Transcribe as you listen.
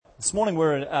This morning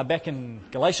we're back in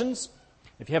Galatians.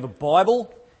 If you have a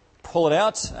Bible, pull it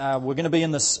out. We're going to be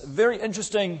in this very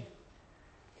interesting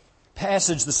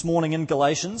passage this morning in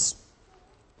Galatians.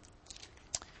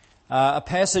 A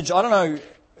passage, I don't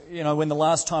know, when the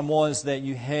last time was that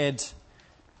you had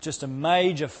just a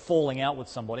major falling out with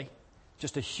somebody,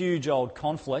 just a huge old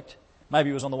conflict.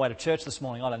 Maybe it was on the way to church this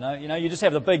morning, I don't know. You just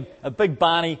have a big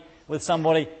Barney with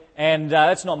somebody, and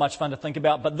it's not much fun to think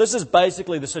about. But this is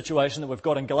basically the situation that we've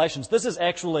got in Galatians. This is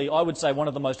actually, I would say, one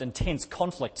of the most intense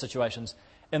conflict situations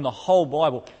in the whole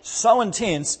Bible. So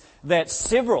intense that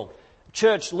several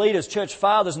church leaders, church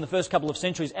fathers in the first couple of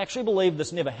centuries actually believed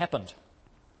this never happened,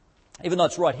 even though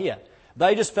it's right here.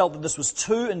 They just felt that this was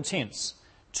too intense.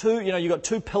 You've got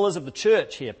two pillars of the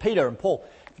church here, Peter and Paul,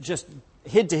 just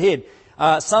head to head.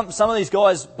 Some of these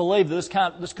guys believe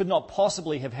that this could not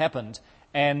possibly have happened,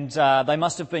 and they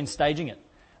must have been staging it.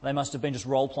 They must have been just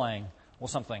role-playing or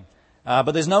something.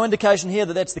 But there's no indication here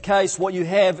that that's the case. What you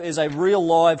have is a real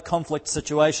live conflict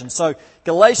situation. So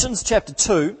Galatians chapter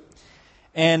 2,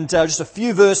 and just a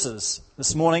few verses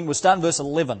this morning. We'll start in verse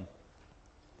 11.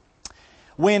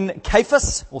 When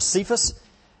Cephas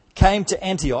came to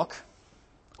Antioch,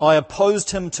 I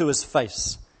opposed him to his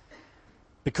face,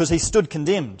 because he stood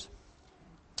condemned.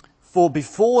 For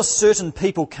before certain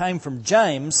people came from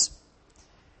James,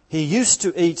 he used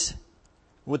to eat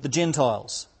with the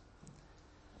Gentiles.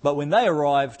 But when they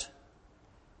arrived,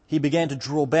 he began to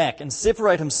draw back and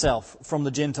separate himself from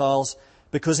the Gentiles,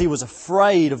 because he was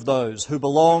afraid of those who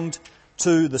belonged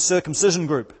to the circumcision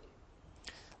group.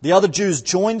 The other Jews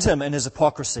joined him in his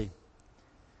hypocrisy,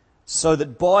 so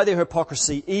that by their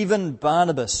hypocrisy even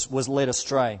Barnabas was led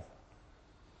astray.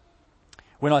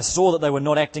 When I saw that they were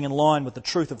not acting in line with the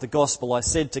truth of the gospel, I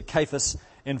said to Cephas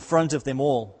in front of them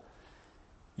all,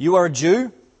 "You are a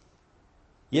Jew,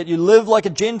 yet you live like a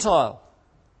Gentile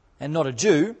and not a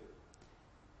Jew.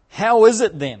 How is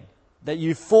it then that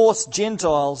you force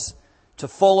Gentiles to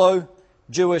follow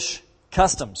Jewish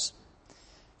customs?"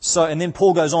 And then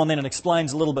Paul goes on then and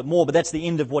explains a little bit more, but that's the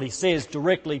end of what he says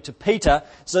directly to Peter.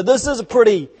 So this is a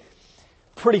pretty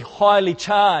highly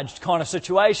charged kind of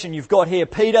situation. You've got here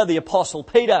Peter, the Apostle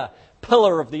Peter,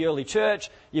 pillar of the early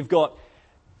church. You've got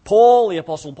Paul, the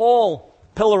Apostle Paul,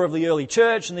 pillar of the early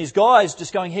church, and these guys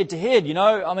just going head to head.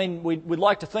 We'd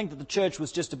like to think that the church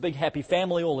was just a big happy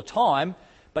family all the time,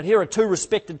 but here are two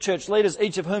respected church leaders,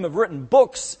 each of whom have written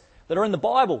books that are in the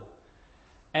Bible.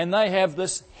 And they have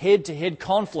this head-to-head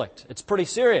conflict. It's pretty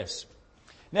serious.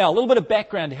 Now, a little bit of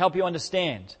background to help you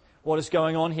understand what is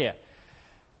going on here.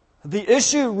 The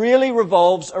issue really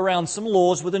revolves around some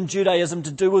laws within Judaism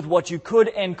to do with what you could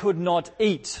and could not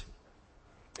eat.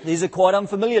 These are quite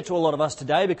unfamiliar to a lot of us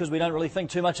today because we don't really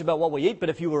think too much about what we eat. But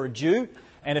if you were a Jew,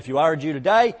 and if you are a Jew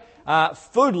today,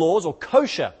 food laws or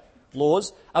kosher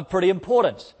laws are pretty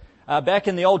important. Back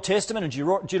in the Old Testament, in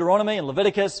Deuteronomy and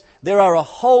Leviticus, there are a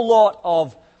whole lot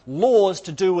of laws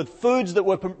to do with foods that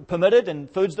were permitted and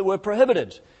foods that were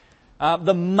prohibited.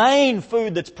 The main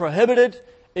food that's prohibited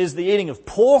is the eating of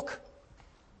pork,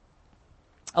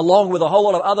 along with a whole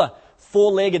lot of other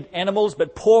four-legged animals,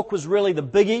 but pork was really the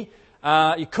biggie.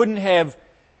 You couldn't have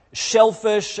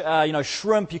shellfish,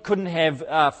 shrimp. You couldn't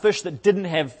have fish that didn't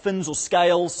have fins or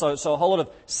scales, so a whole lot of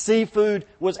seafood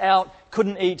was out.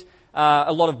 Couldn't eat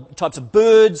a lot of types of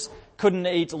birds, couldn't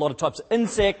eat a lot of types of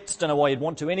insects. Don't know why you'd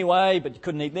want to anyway, but you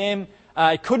couldn't eat them.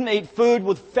 You couldn't eat food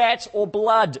with fat or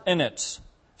blood in it.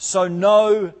 So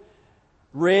no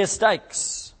rare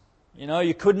steaks.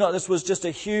 You could not. This was just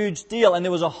a huge deal, and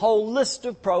there was a whole list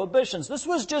of prohibitions. This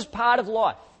was just part of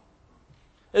life,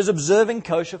 is observing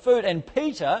kosher food. And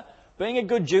Peter, being a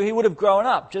good Jew, he would have grown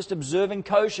up just observing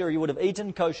kosher. He would have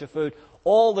eaten kosher food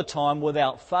all the time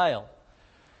without fail.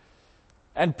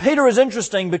 And Peter is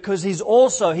interesting because he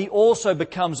also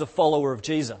becomes a follower of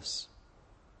Jesus.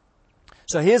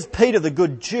 So here's Peter, the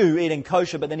good Jew, eating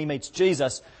kosher, but then he meets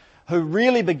Jesus, who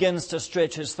really begins to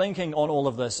stretch his thinking on all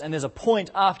of this. And there's a point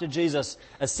after Jesus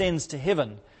ascends to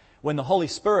heaven when the Holy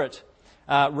Spirit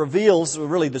reveals, or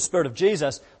really the Spirit of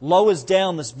Jesus, lowers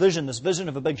down this vision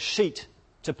of a big sheet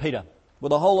to Peter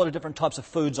with a whole lot of different types of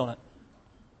foods on it.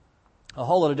 A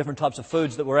whole lot of different types of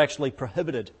foods that were actually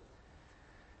prohibited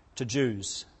to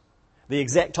Jews. The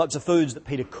exact types of foods that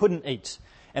Peter couldn't eat.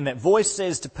 And that voice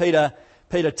says to Peter,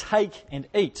 take and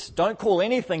eat. Don't call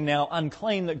anything now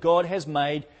unclean that God has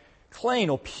made clean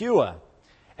or pure.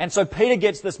 And so Peter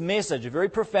gets this message, a very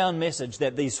profound message,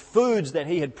 that these foods that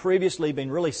he had previously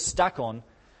been really stuck on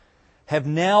have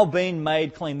now been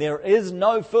made clean. There is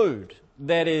no food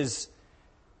that is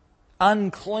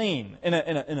unclean in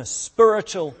a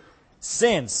spiritual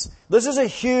sense. This is a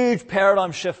huge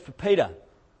paradigm shift for Peter.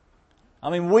 I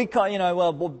mean, we can't,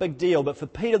 well, big deal, but for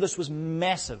Peter this was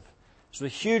massive. This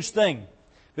was a huge thing,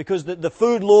 because the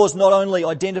food laws not only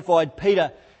identified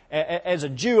Peter as a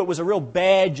Jew, it was a real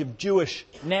badge of Jewish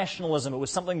nationalism. It was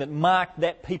something that marked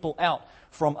that people out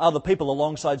from other people,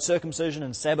 alongside circumcision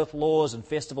and Sabbath laws and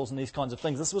festivals and these kinds of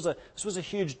things. This was a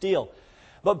huge deal.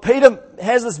 But Peter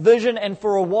has this vision, and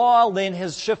for a while then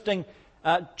his shifting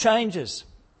changes.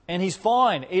 And he's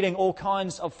fine eating all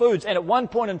kinds of foods. And at one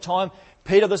point in time,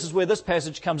 Peter, this is where this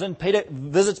passage comes in, Peter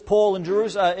visits Paul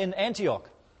in Antioch.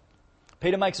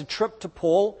 Peter makes a trip to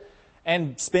Paul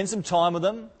and spends some time with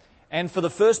him. And for the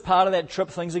first part of that trip,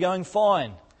 things are going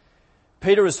fine.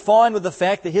 Peter is fine with the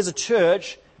fact that here's a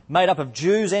church made up of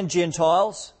Jews and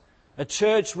Gentiles, a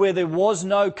church where there was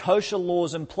no kosher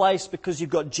laws in place because you've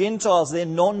got Gentiles there,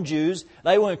 non-Jews.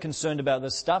 They weren't concerned about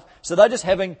this stuff. So they're just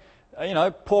having,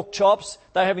 pork chops.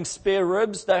 They're having spare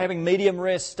ribs. They're having medium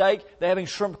rare steak. They're having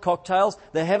shrimp cocktails.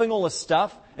 They're having all this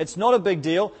stuff. It's not a big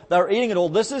deal. They're eating it all.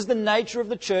 This is the nature of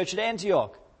the church at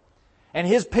Antioch. And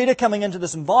here's Peter coming into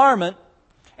this environment,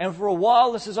 and for a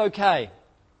while this is okay.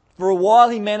 For a while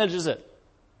he manages it.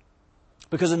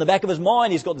 Because in the back of his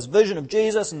mind he's got this vision of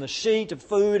Jesus and the sheet of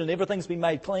food and everything's been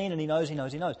made clean, and he knows.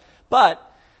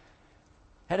 But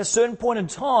at a certain point in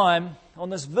time on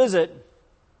this visit,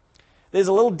 there's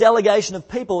a little delegation of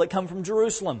people that come from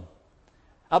Jerusalem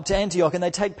up to Antioch, and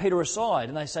they take Peter aside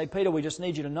and they say, Peter, we just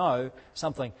need you to know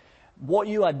something. What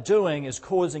you are doing is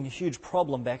causing a huge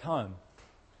problem back home.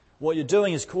 What you're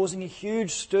doing is causing a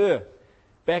huge stir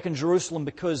back in Jerusalem,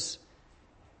 because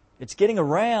it's getting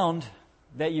around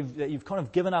that you've kind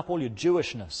of given up all your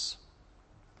Jewishness.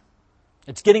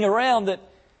 It's getting around that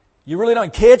you really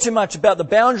don't care too much about the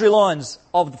boundary lines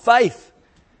of the faith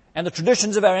and the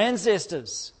traditions of our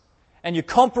ancestors. And you're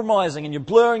compromising and you're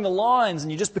blurring the lines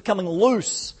and you're just becoming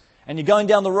loose. And you're going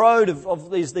down the road of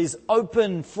these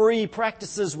open, free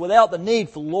practices without the need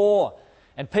for law.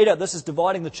 And Peter, this is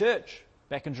dividing the church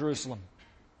back in Jerusalem.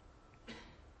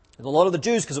 A lot of the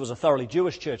Jews, because it was a thoroughly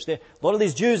Jewish church there, a lot of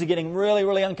these Jews are getting really,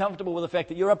 really uncomfortable with the fact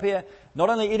that you're up here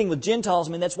not only eating with Gentiles,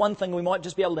 I mean, that's one thing, we might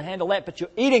just be able to handle that, but you're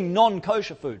eating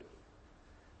non-kosher food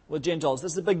with Gentiles.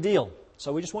 This is a big deal.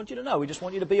 So we just want you to know, we just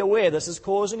want you to be aware this is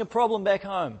causing a problem back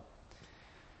home.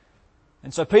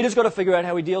 And so Peter's got to figure out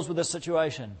how he deals with this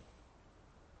situation.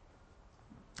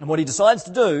 And what he decides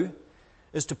to do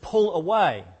is to pull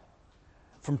away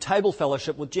from table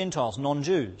fellowship with Gentiles,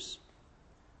 non-Jews.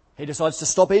 He decides to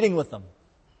stop eating with them.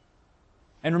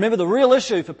 And remember, the real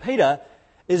issue for Peter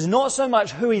is not so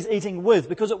much who he's eating with,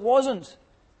 because it wasn't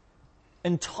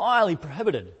entirely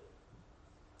prohibited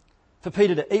for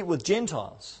Peter to eat with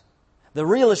Gentiles. The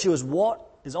real issue is what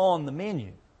is on the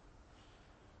menu.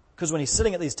 Because when he's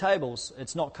sitting at these tables,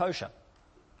 it's not kosher.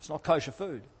 It's not kosher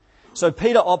food. So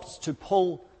Peter opts to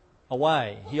pull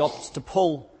away. He opts to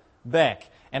pull back.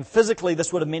 And physically,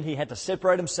 this would have meant he had to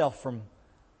separate himself from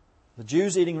the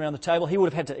Jews eating around the table. He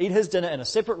would have had to eat his dinner in a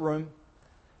separate room,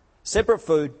 separate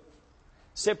food,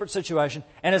 separate situation.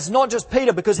 And it's not just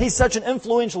Peter, because he's such an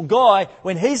influential guy.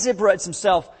 When he separates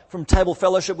himself from table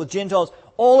fellowship with Gentiles,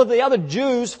 all of the other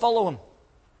Jews follow him.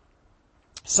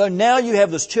 So now you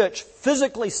have this church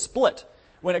physically split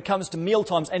when it comes to meal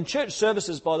times. And church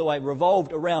services, by the way,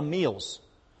 revolved around meals.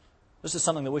 This is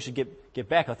something that we should get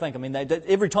back, I think. I mean,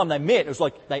 every time they met, it was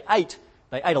like they ate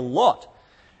a lot.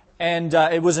 And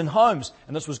it was in homes,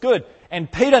 and this was good.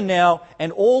 And Peter now,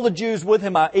 and all the Jews with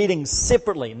him, are eating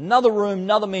separately. Another room,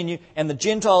 another menu, and the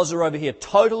Gentiles are over here.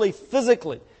 Totally,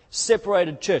 physically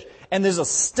separated church. And there's a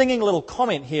stinging little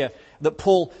comment here that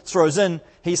Paul throws in.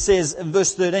 He says in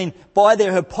verse 13, by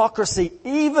their hypocrisy,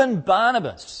 even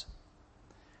Barnabas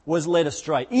was led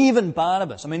astray. Even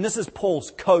Barnabas. I mean, this is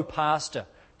Paul's co-pastor,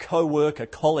 co-worker,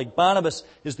 colleague. Barnabas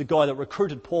is the guy that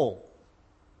recruited Paul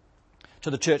to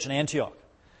the church in Antioch.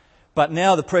 But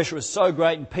now the pressure is so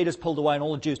great, and Peter's pulled away and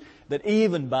all the Jews, that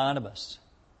even Barnabas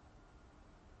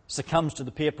succumbs to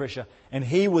the peer pressure and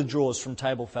he withdraws from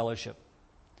table fellowship.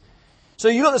 So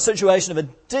you've got the situation of a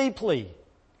deeply,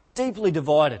 deeply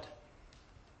divided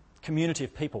community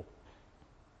of people.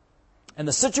 And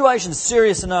the situation's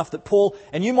serious enough that Paul,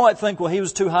 and you might think, well, he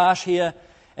was too harsh here,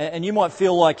 and you might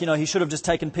feel like, he should have just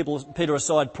taken Peter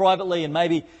aside privately, and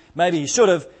maybe he should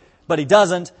have, but he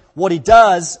doesn't. What he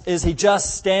does is he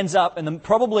just stands up,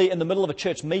 probably in the middle of a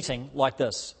church meeting like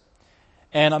this.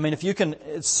 And I mean, if you can,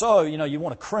 it's so, you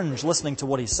want to cringe listening to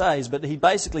what he says, but he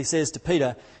basically says to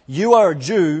Peter, you are a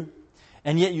Jew,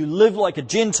 and yet you live like a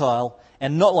Gentile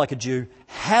and not like a Jew.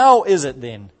 How is it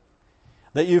then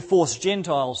that you force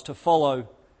Gentiles to follow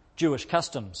Jewish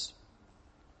customs?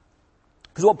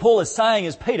 Because what Paul is saying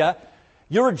is, Peter,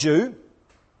 you're a Jew,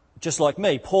 just like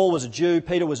me. Paul was a Jew,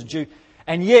 Peter was a Jew.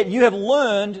 And yet you have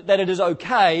learned that it is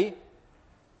okay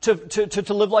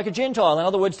to live like a Gentile. In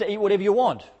other words, to eat whatever you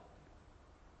want.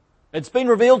 It's been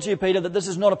revealed to you, Peter, that this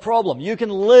is not a problem. You can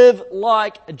live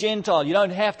like a Gentile. You don't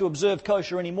have to observe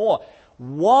kosher anymore.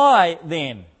 Why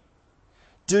then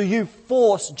do you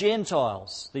force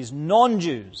Gentiles, these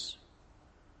non-Jews,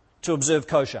 to observe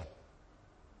kosher?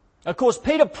 Of course,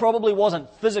 Peter probably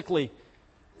wasn't physically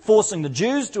forcing the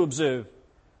Jews to observe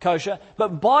kosher,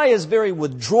 but by his very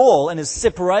withdrawal and his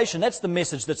separation, that's the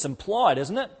message that's implied,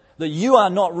 isn't it? That you are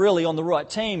not really on the right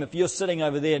team if you're sitting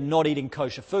over there not eating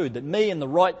kosher food. That me and the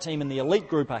right team and the elite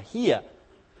group are here.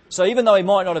 So even though he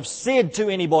might not have said to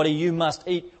anybody, you must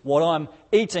eat what I'm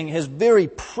eating, his very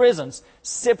presence,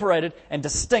 separated and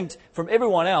distinct from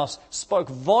everyone else, spoke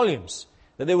volumes.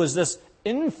 That there was this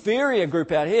inferior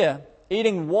group out here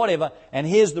eating whatever, and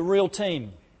here's the real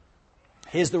team.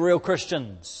 Here's the real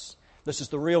Christians. This is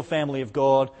the real family of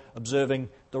God observing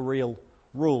the real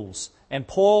rules. And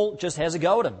Paul just has a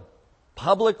go at him,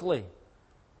 publicly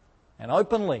and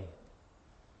openly.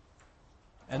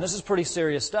 And this is pretty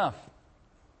serious stuff.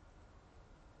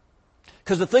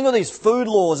 Because the thing with these food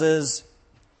laws is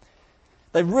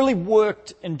they really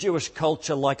worked in Jewish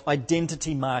culture like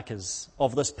identity markers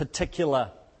of this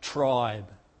particular tribe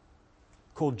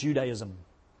called Judaism.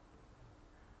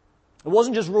 It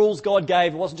wasn't just rules God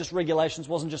gave, it wasn't just regulations,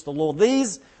 it wasn't just the law.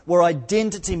 These were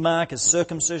identity markers,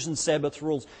 circumcision, Sabbath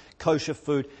rules, kosher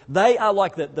food. They are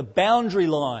like the boundary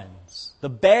lines, the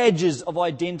badges of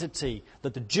identity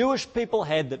that the Jewish people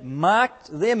had that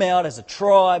marked them out as a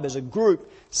tribe, as a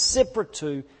group, separate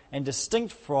to and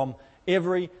distinct from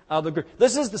every other group.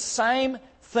 This is the same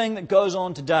thing that goes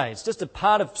on today. It's just a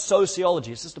part of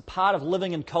sociology. It's just a part of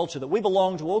living in culture that we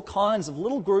belong to all kinds of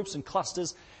little groups and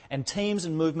clusters and teams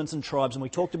and movements and tribes, and we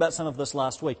talked about some of this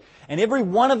last week. And every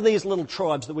one of these little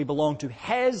tribes that we belong to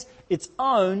has its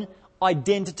own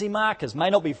identity markers. May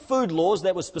not be food laws,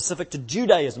 that was specific to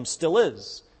Judaism, still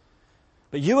is.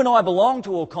 But you and I belong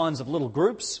to all kinds of little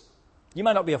groups. You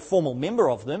may not be a formal member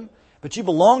of them, but you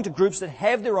belong to groups that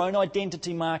have their own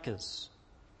identity markers.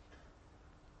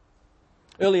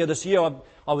 Earlier this year,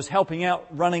 I was helping out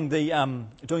running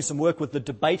doing some work with the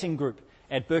debating group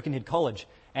at Birkenhead College.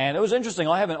 And it was interesting.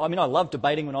 I loved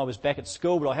debating when I was back at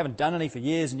school, but I haven't done any for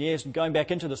years and years, and going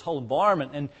back into this whole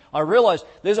environment. And I realized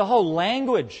there's a whole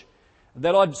language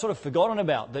that I'd sort of forgotten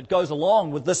about that goes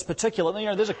along with this particular,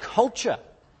 there's a culture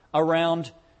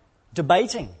around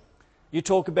debating. You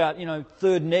talk about,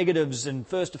 third negatives and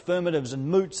first affirmatives and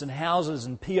moots and houses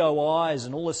and POIs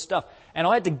and all this stuff. And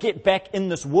I had to get back in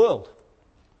this world.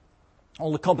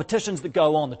 All the competitions that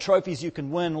go on, the trophies you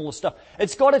can win, all the stuff.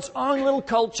 It's got its own little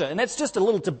culture, and that's just a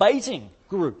little debating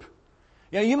group.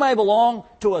 You may belong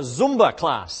to a Zumba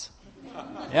class.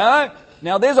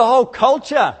 Now there's a whole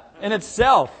culture in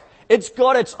itself. It's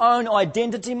got its own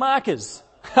identity markers.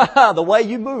 The way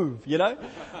you move,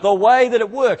 the way that it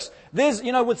works. There's,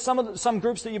 with some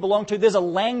groups that you belong to, there's a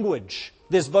language,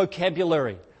 there's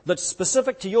vocabulary that's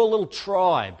specific to your little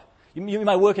tribe. You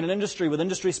may work in an industry with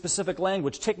industry-specific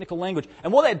language, technical language.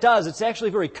 And what that does, it's actually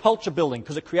very culture building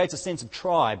because it creates a sense of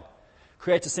tribe,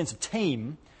 creates a sense of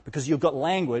team because you've got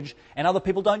language and other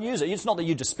people don't use it. It's not that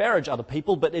you disparage other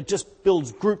people, but it just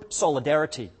builds group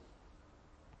solidarity.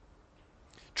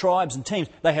 Tribes and teams,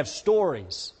 they have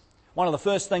stories. One of the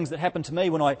first things that happened to me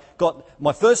when I got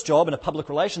my first job in a public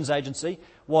relations agency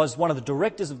was one of the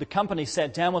directors of the company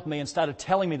sat down with me and started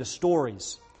telling me the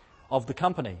stories of the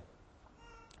company.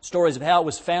 Stories of how it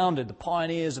was founded, the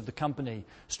pioneers of the company,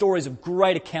 stories of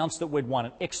great accounts that we'd won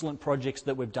and excellent projects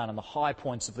that we've done and the high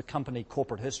points of the company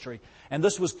corporate history. And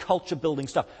this was culture building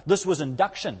stuff. This was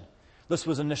induction. This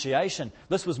was initiation.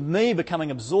 This was me becoming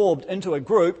absorbed into a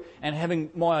group and having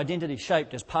my identity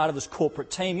shaped as part of this corporate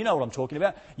team. You know what I'm talking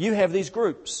about. You have these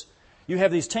groups. You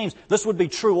have these teams. This would be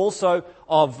true also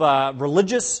of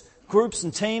religious groups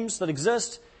and teams that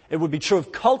exist. It would be true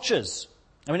of cultures.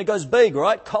 It goes big,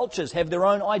 right? Cultures have their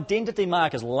own identity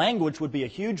markers. Language would be a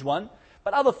huge one,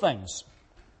 but other things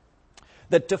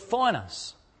that define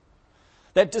us,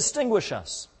 that distinguish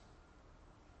us.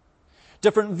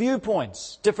 Different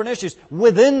viewpoints, different issues.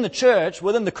 Within the church,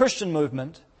 within the Christian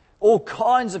movement, all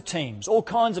kinds of teams, all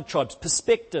kinds of tribes,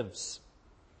 perspectives,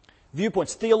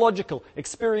 viewpoints, theological,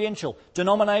 experiential,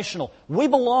 denominational. We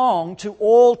belong to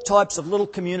all types of little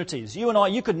communities. You and I,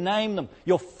 you could name them.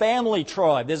 Your family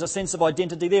tribe, there's a sense of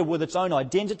identity there with its own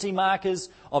identity markers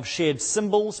of shared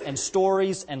symbols and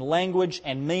stories and language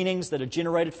and meanings that are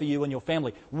generated for you and your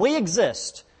family. We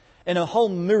exist in a whole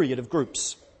myriad of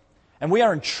groups, and we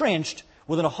are entrenched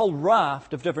within a whole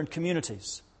raft of different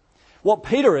communities. What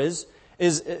Peter is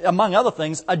is, among other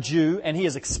things, a Jew, and he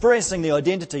is expressing the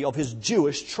identity of his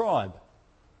Jewish tribe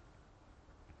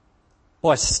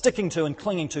by sticking to and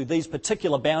clinging to these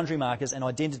particular boundary markers and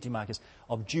identity markers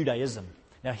of Judaism.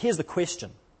 Now, here's the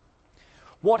question.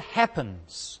 What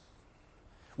happens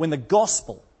when the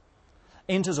gospel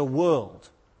enters a world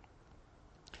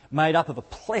made up of a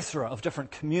plethora of different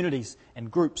communities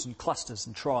and groups and clusters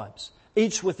and tribes,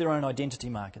 each with their own identity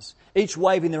markers, each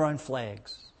waving their own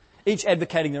flags, each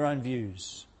advocating their own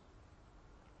views?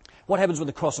 What happens when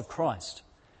the cross of Christ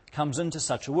comes into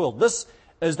such a world? This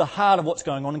is the heart of what's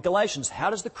going on in Galatians. How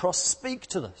does the cross speak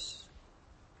to this?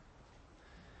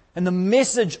 And the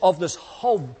message of this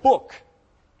whole book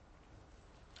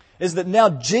is that now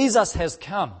Jesus has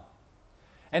come,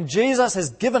 and Jesus has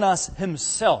given us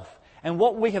himself. And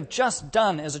what we have just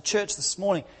done as a church this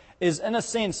morning is, in a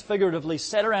sense, figuratively,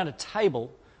 sat around a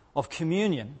table of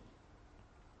communion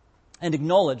and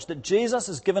acknowledged that Jesus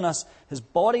has given us his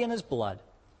body and his blood.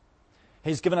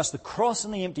 He's given us the cross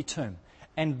and the empty tomb.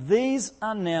 And these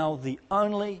are now the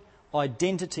only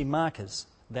identity markers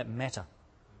that matter.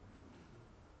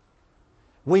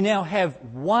 We now have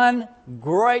one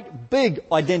great big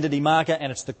identity marker,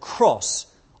 and it's the cross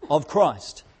of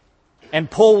Christ. And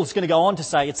Paul's going to go on to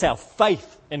say it's our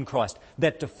faith in Christ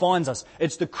that defines us.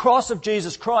 It's the cross of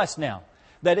Jesus Christ now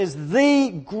that is the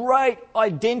great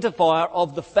identifier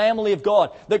of the family of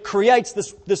God, that creates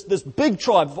this big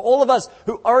tribe for all of us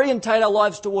who orientate our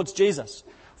lives towards Jesus,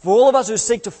 for all of us who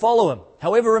seek to follow him,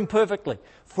 however imperfectly,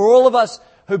 for all of us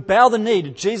who bow the knee to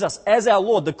Jesus as our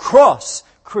Lord. The cross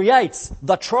creates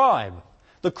the tribe.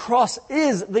 The cross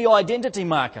is the identity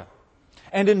marker.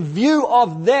 And in view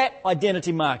of that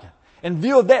identity marker, in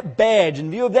view of that badge, in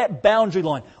view of that boundary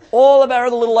line, all of our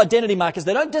other little identity markers,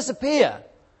 they don't disappear,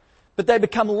 but they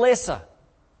become lesser,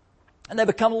 and they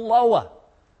become lower,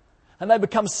 and they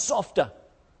become softer.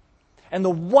 And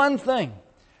the one thing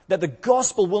that the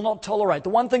gospel will not tolerate, the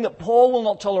one thing that Paul will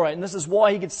not tolerate, and this is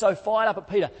why he gets so fired up at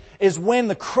Peter, is when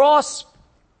the cross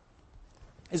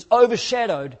is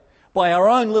overshadowed by our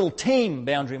own little team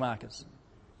boundary markers.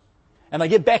 And they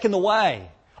get back in the way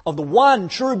of the one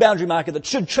true boundary marker that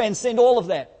should transcend all of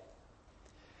that.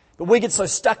 But we get so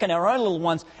stuck in our own little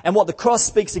ones, and what the cross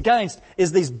speaks against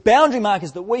is these boundary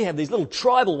markers that we have, these little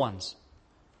tribal ones,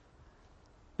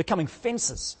 becoming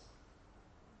fences.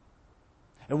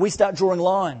 And we start drawing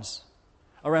lines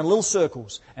around little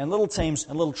circles and little teams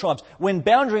and little tribes. When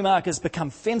boundary markers become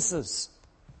fences,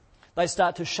 they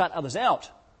start to shut others out.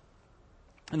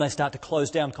 And they start to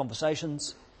close down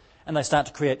conversations, and they start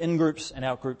to create in-groups and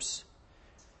out-groups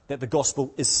that the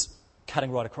gospel is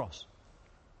cutting right across.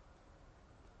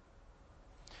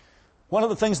 One of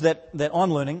the things that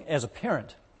I'm learning as a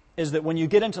parent is that when you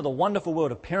get into the wonderful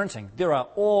world of parenting, there are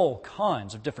all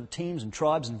kinds of different teams and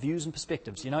tribes and views and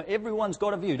perspectives. You know, everyone's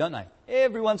got a view, don't they?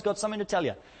 Everyone's got something to tell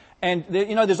you. And,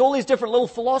 there's all these different little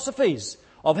philosophies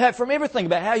of from everything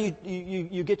about how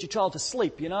you get your child to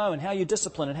sleep, and how you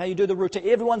discipline and how you do the routine.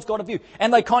 Everyone's got a view.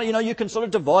 And they kind of, you can sort of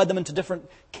divide them into different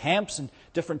camps and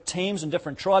different teams and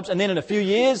different tribes. And then in a few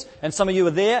years, and some of you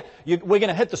are there, we're going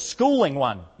to hit the schooling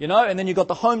one, and then you've got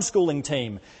the homeschooling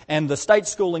team and the state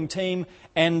schooling team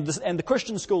and the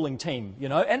Christian schooling team,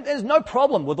 And there's no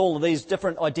problem with all of these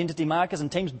different identity markers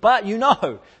and teams, but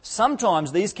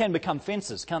sometimes these can become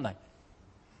fences, can't they?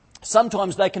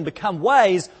 Sometimes they can become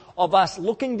ways of us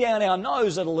looking down our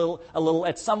nose a little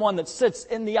at someone that sits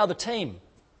in the other team.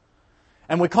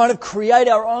 And we kind of create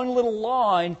our own little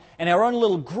line and our own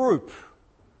little group.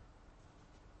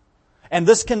 And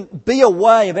this can be a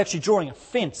way of actually drawing a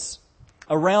fence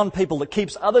around people that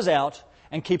keeps others out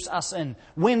and keeps us in.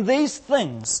 When these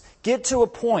things get to a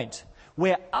point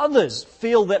where others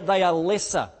feel that they are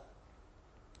lesser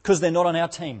because they're not on our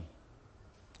team,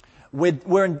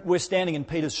 we're standing in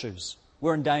Peter's shoes.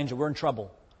 We're in danger. We're in trouble.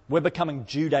 We're becoming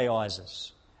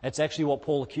Judaizers. That's actually what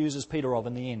Paul accuses Peter of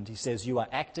in the end. He says, you are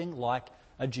acting like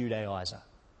a Judaizer.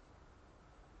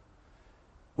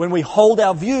 When we hold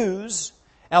our views,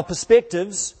 our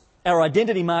perspectives, our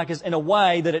identity markers in a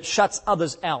way that it shuts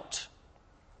others out,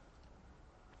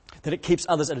 that it keeps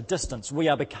others at a distance, we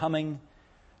are becoming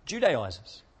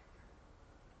Judaizers.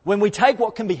 When we take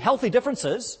what can be healthy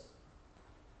differences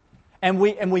and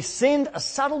we send a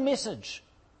subtle message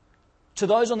to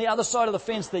those on the other side of the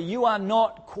fence that you are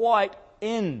not quite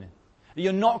in, that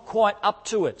you're not quite up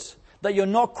to it, that you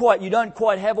don't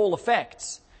quite have all the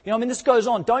facts. This goes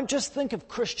on. Don't just think of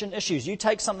Christian issues. You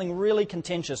take something really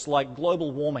contentious like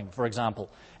global warming, for example,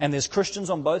 and there's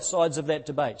Christians on both sides of that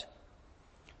debate.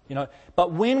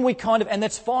 But when we and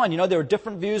that's fine, there are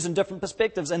different views and different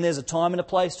perspectives, and there's a time and a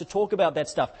place to talk about that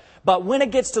stuff. But when it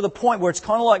gets to the point where it's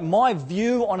kind of like my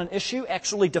view on an issue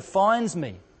actually defines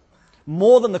me,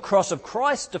 more than the cross of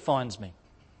Christ defines me,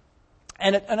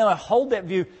 and I hold that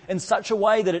view in such a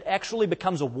way that it actually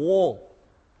becomes a wall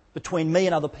between me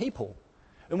and other people,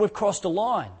 and we've crossed a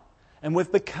line, and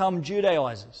we've become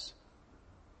Judaizers.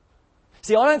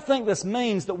 See, I don't think this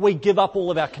means that we give up all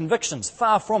of our convictions.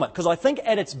 Far from it. Because I think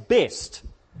at its best,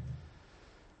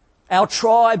 our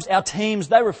tribes, our teams,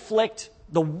 they reflect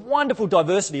the wonderful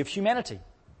diversity of humanity.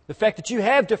 The fact that you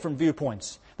have different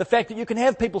viewpoints. The fact that you can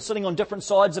have people sitting on different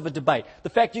sides of a debate. The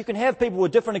fact you can have people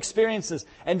with different experiences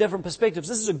and different perspectives.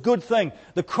 This is a good thing.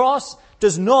 The cross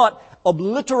does not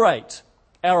obliterate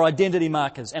our identity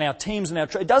markers and our teams and our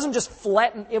tribes. It doesn't just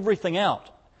flatten everything out,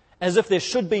 as if there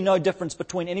should be no difference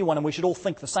between anyone and we should all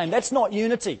think the same. That's not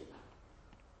unity.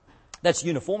 That's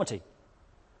uniformity.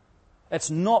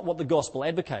 That's not what the gospel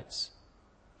advocates.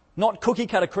 Not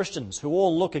cookie-cutter Christians who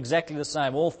all look exactly the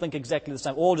same, all think exactly the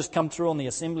same, all just come through on the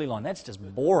assembly line. That's just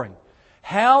boring.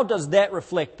 How does that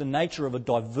reflect the nature of a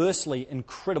diversely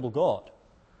incredible God?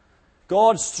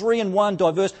 God's 3-in-1,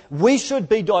 diverse. We should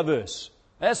be diverse.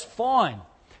 That's fine.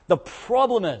 The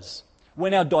problem is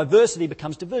when our diversity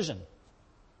becomes division.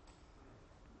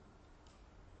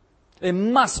 There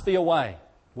must be a way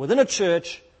within a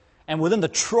church and within the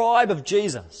tribe of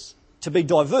Jesus to be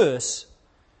diverse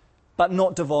but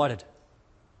not divided.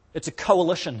 It's a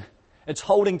coalition. It's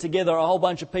holding together a whole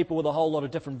bunch of people with a whole lot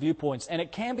of different viewpoints. And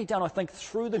it can be done, I think,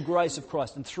 through the grace of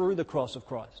Christ and through the cross of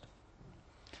Christ.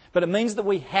 But it means that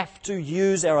we have to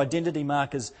use our identity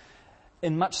markers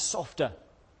in much softer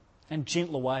and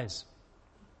gentler ways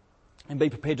and be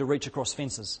prepared to reach across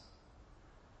fences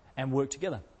and work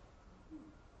together.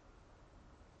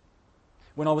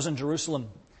 When I was in Jerusalem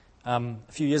a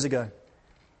few years ago,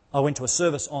 I went to a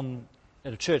service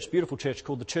at a church, beautiful church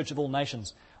called the Church of All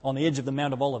Nations, on the edge of the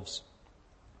Mount of Olives.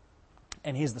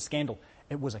 And here's the scandal.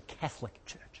 It was a Catholic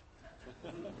church.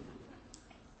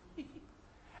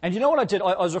 And you know what I did?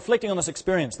 I was reflecting on this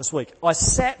experience this week. I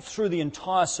sat through the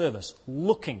entire service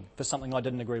looking for something I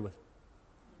didn't agree with.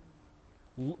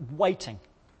 Waiting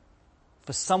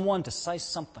for someone to say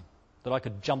something that I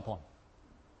could jump on.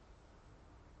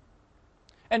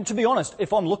 And to be honest,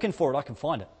 if I'm looking for it, I can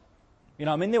find it.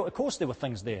 Of course there were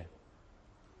things there.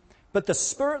 But the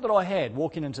spirit that I had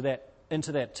walking into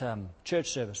that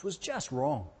church service was just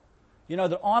wrong.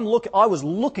 That I was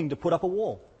looking to put up a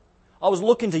wall. I was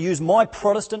looking to use my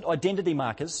Protestant identity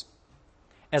markers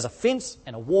as a fence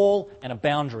and a wall and a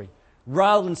boundary,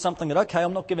 rather than something that, okay,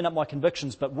 I'm not giving up my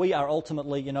convictions, but we are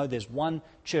ultimately, there's one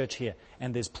church here,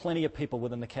 and there's plenty of people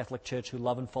within the Catholic Church who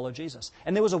love and follow Jesus.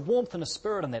 And there was a warmth and a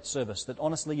spirit in that service that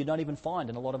honestly you don't even find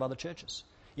in a lot of other churches.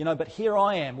 But here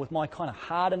I am with my kind of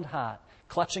hardened heart,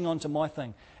 clutching onto my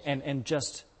thing and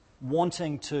just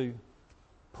wanting to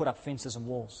put up fences and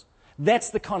walls. That's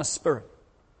the kind of spirit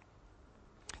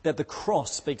that the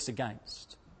cross speaks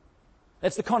against.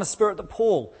 That's the kind of spirit that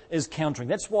Paul is countering.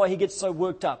 That's why he gets so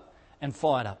worked up and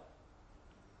fired up.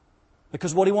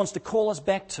 Because what he wants to call us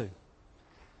back to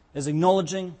is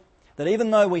acknowledging that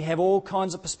even though we have all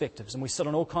kinds of perspectives and we sit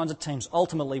on all kinds of teams,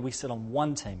 ultimately we sit on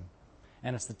one team,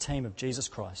 and it's the team of Jesus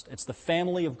Christ. It's the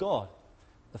family of God,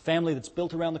 the family that's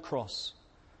built around the cross.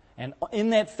 And in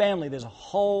that family there's a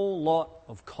whole lot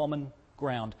of common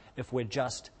ground if we're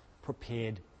just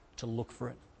prepared to look for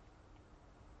it.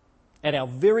 At our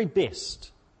very best,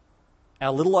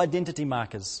 our little identity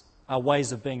markers are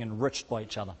ways of being enriched by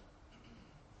each other.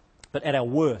 But at our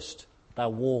worst, they're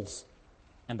walls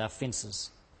and they're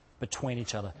fences between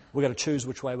each other. We've got to choose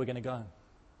which way we're going to go.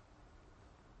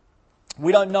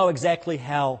 We don't know exactly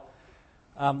how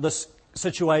this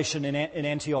situation in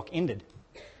Antioch ended.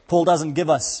 Paul doesn't give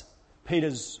us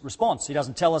Peter's response. He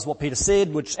doesn't tell us what Peter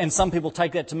said, and some people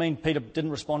take that to mean Peter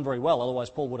didn't respond very well, otherwise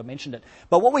Paul would have mentioned it.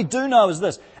 But what we do know is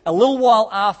this. A little while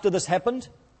after this happened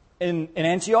in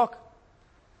Antioch,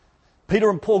 Peter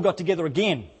and Paul got together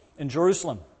again in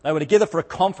Jerusalem. They were together for a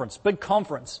conference, big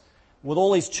conference, with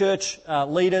all these church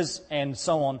leaders and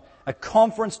so on, a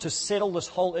conference to settle this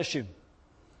whole issue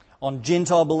on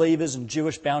Gentile believers and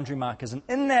Jewish boundary markers. And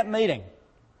in that meeting,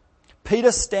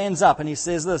 Peter stands up and he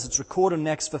says this. It's recorded in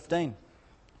Acts 15.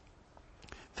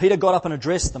 Peter got up and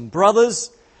addressed them.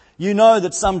 Brothers, you know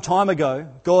that some time ago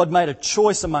God made a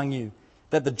choice among you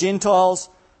that the Gentiles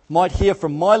might hear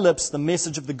from my lips the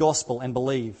message of the gospel and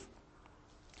believe.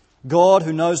 God,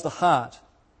 who knows the heart,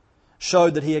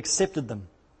 showed that he accepted them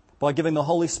by giving the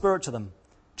Holy Spirit to them,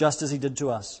 just as he did to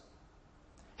us.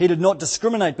 He did not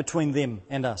discriminate between them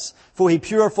and us, for He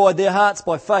purified their hearts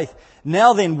by faith.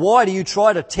 Now then, why do you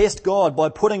try to test God by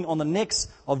putting on the necks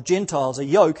of Gentiles a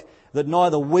yoke that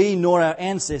neither we nor our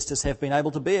ancestors have been able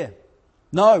to bear?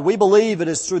 No, we believe it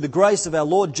is through the grace of our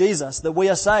Lord Jesus that we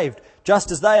are saved,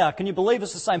 just as they are. Can you believe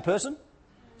it's the same person?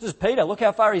 This is Peter. Look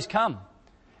how far he's come.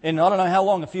 In I don't know how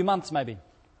long, a few months maybe.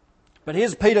 But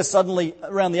here's Peter suddenly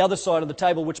around the other side of the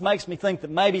table, which makes me think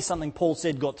that maybe something Paul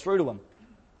said got through to him.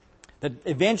 That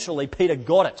eventually Peter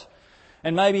got it.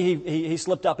 And maybe he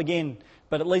slipped up again,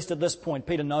 but at least at this point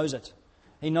Peter knows it.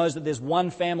 He knows that there's one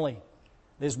family,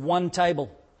 there's one table,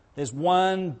 there's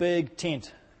one big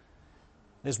tent,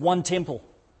 there's one temple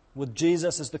with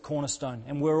Jesus as the cornerstone.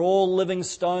 And we're all living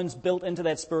stones built into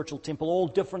that spiritual temple, all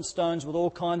different stones with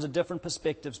all kinds of different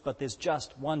perspectives, but there's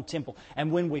just one temple.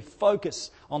 And when we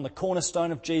focus on the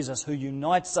cornerstone of Jesus who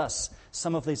unites us,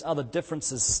 some of these other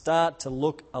differences start to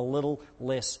look a little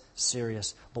less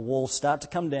serious. The walls start to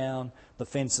come down, the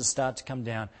fences start to come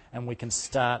down, and we can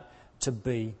start to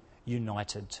be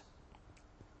united.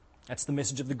 That's the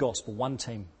message of the gospel. One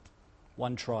team,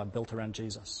 one tribe built around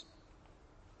Jesus.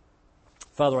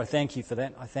 Father, I thank you for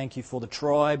that. I thank you for the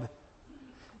tribe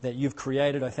that you've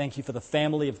created. I thank you for the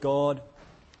family of God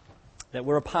that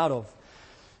we're a part of.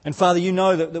 And Father, you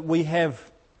know that we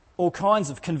have all kinds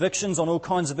of convictions on all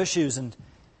kinds of issues, and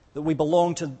that we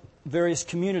belong to various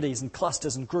communities and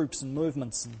clusters and groups and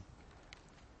movements. And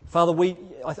Father,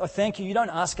 I thank you. You don't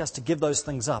ask us to give those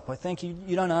things up. I thank you.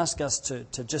 You don't ask us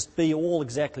to just be all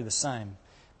exactly the same.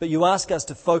 But you ask us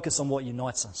to focus on what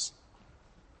unites us.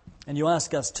 And you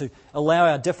ask us to allow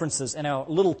our differences and our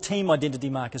little team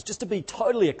identity markers just to be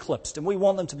totally eclipsed. And we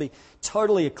want them to be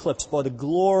totally eclipsed by the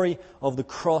glory of the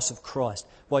cross of Christ,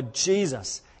 by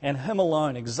Jesus and Him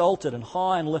alone, exalted and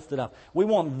high and lifted up. We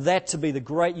want that to be the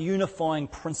great unifying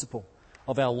principle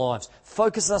of our lives.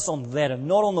 Focus us on that and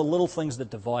not on the little things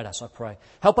that divide us, I pray.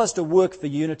 Help us to work for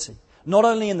unity, not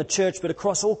only in the church, but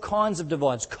across all kinds of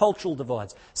divides, cultural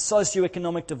divides,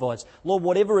 socioeconomic divides. Lord,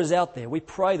 whatever is out there, we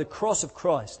pray the cross of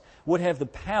Christ would have the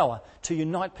power to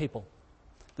unite people,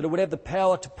 that it would have the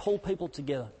power to pull people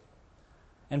together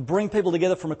and bring people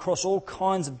together from across all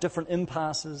kinds of different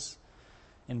impasses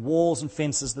and walls and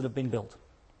fences that have been built.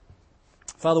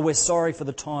 Father, we're sorry for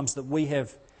the times that we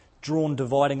have drawn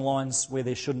dividing lines where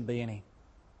there shouldn't be any.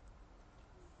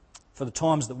 For the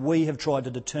times that we have tried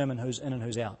to determine who's in and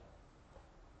who's out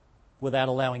without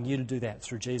allowing you to do that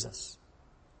through Jesus.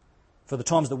 For the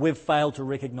times that we've failed to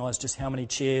recognise just how many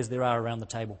chairs there are around the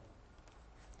table.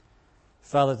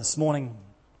 Father, this morning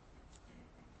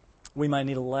we may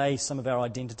need to lay some of our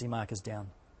identity markers down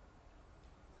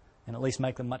and at least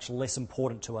make them much less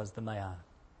important to us than they are.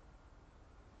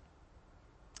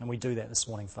 And we do that this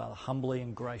morning, Father, humbly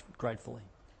and gratefully.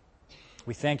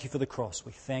 We thank you for the cross.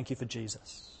 We thank you for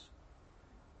Jesus.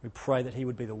 We pray that He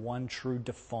would be the one true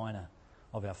definer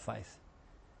of our faith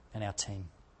and our team.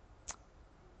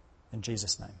 In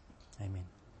Jesus' name, amen.